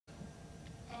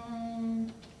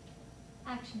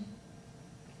Action.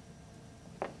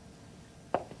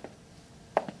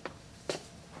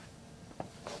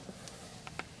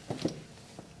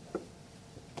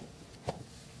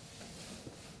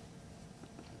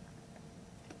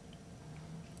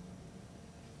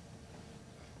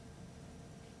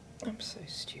 I'm so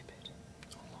stupid.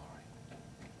 Oh, Laurie.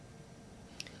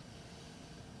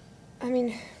 I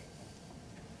mean,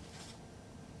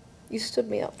 you stood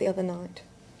me up the other night,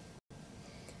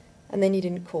 and then you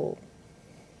didn't call.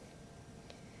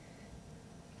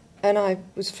 And I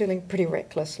was feeling pretty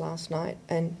reckless last night,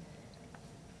 and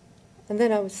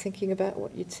then I was thinking about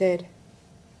what you'd said,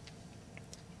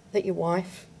 that your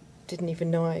wife didn't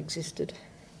even know I existed.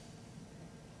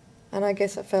 And I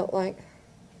guess I felt like,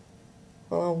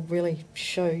 well, I'll really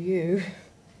show you.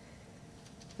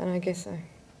 And I guess I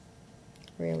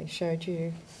really showed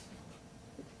you.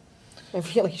 I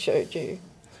really showed you.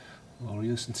 Laurie,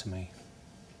 listen to me.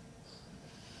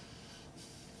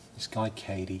 This guy,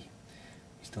 Cady,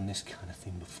 he's done this kind of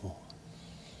thing before.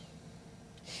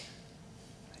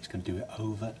 He's going to do it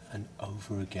over and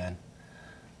over again.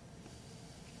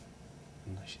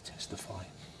 Unless you testify.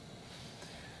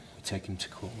 We take him to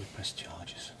court, we press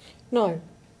charges. No.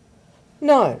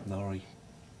 No. Laurie,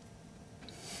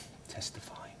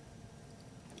 testify.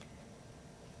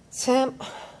 Sam,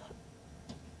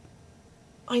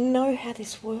 I know how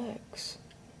this works.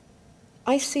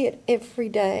 I see it every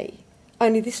day,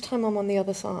 only this time I'm on the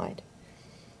other side.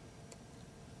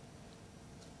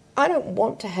 I don't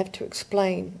want to have to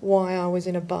explain why I was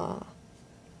in a bar,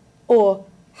 or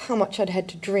how much I'd had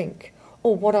to drink,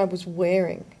 or what I was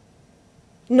wearing.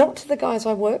 Not to the guys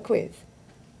I work with.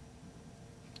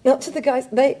 Not to the guys,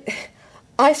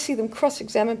 I see them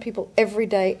cross-examine people every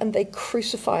day and they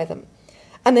crucify them.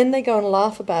 And then they go and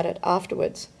laugh about it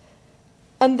afterwards.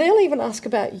 And they'll even ask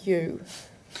about you.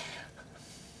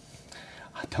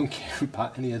 I don't care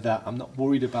about any of that. I'm not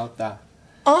worried about that.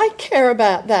 I care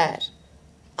about that.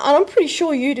 And I'm pretty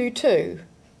sure you do too.